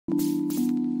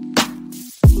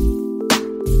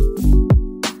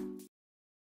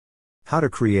How to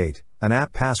create an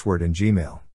app password in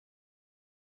Gmail.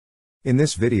 In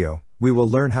this video, we will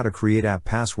learn how to create app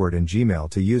password in Gmail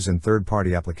to use in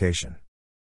third-party application.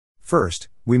 First,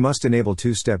 we must enable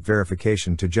two-step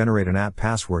verification to generate an app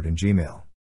password in Gmail.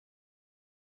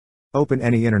 Open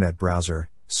any internet browser,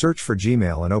 search for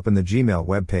Gmail and open the Gmail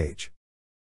web page.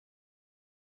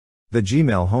 The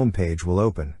Gmail homepage will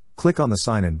open. Click on the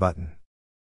Sign In button.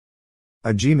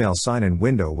 A Gmail sign-in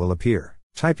window will appear.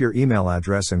 Type your email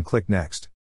address and click Next.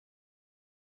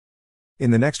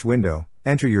 In the next window,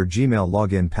 enter your Gmail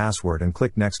login password and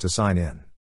click Next to sign in.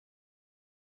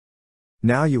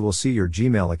 Now you will see your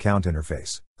Gmail account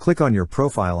interface. Click on your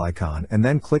profile icon and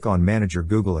then click on Manage your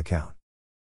Google account.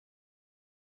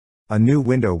 A new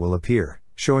window will appear,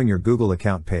 showing your Google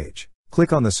account page.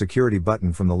 Click on the Security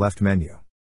button from the left menu.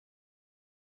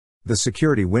 The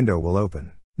Security window will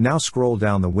open. Now scroll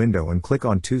down the window and click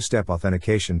on Two-Step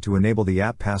Authentication to enable the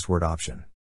app password option.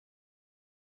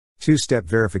 Two-Step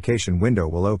Verification window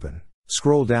will open.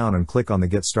 Scroll down and click on the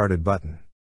Get Started button.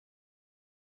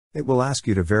 It will ask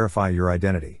you to verify your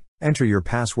identity. Enter your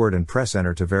password and press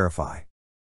Enter to verify.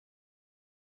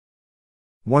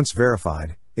 Once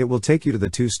verified, it will take you to the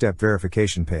two-step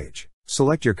verification page.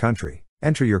 Select your country,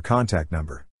 enter your contact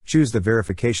number, choose the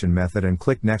verification method and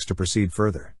click Next to proceed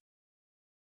further.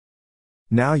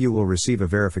 Now you will receive a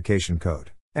verification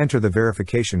code. Enter the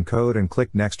verification code and click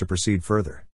Next to proceed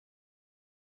further.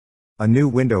 A new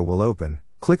window will open.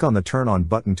 Click on the Turn On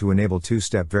button to enable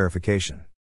two-step verification.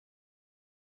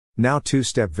 Now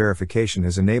two-step verification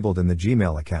is enabled in the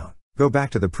Gmail account. Go back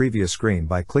to the previous screen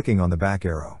by clicking on the back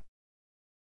arrow.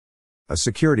 A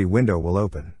security window will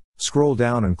open. Scroll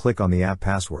down and click on the app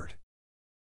password.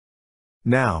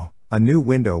 Now, a new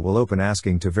window will open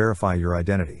asking to verify your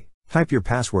identity. Type your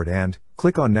password and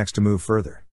click on Next to move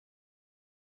further.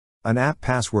 An app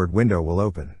password window will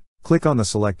open. Click on the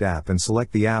Select App and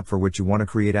select the app for which you want to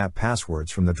create app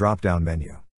passwords from the drop-down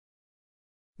menu.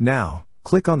 Now,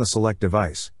 click on the Select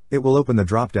Device. It will open the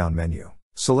drop-down menu.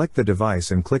 Select the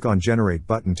device and click on Generate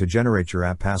button to generate your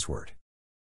app password.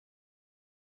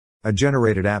 A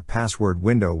generated app password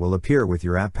window will appear with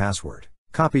your app password.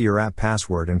 Copy your app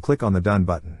password and click on the Done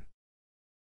button.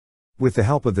 With the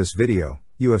help of this video,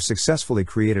 you have successfully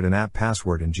created an app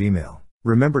password in Gmail.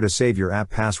 Remember to save your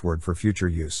app password for future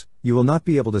use. You will not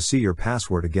be able to see your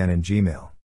password again in Gmail.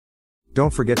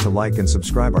 Don't forget to like and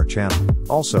subscribe our channel.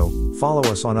 Also, follow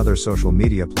us on other social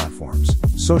media platforms.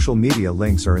 Social media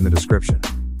links are in the description.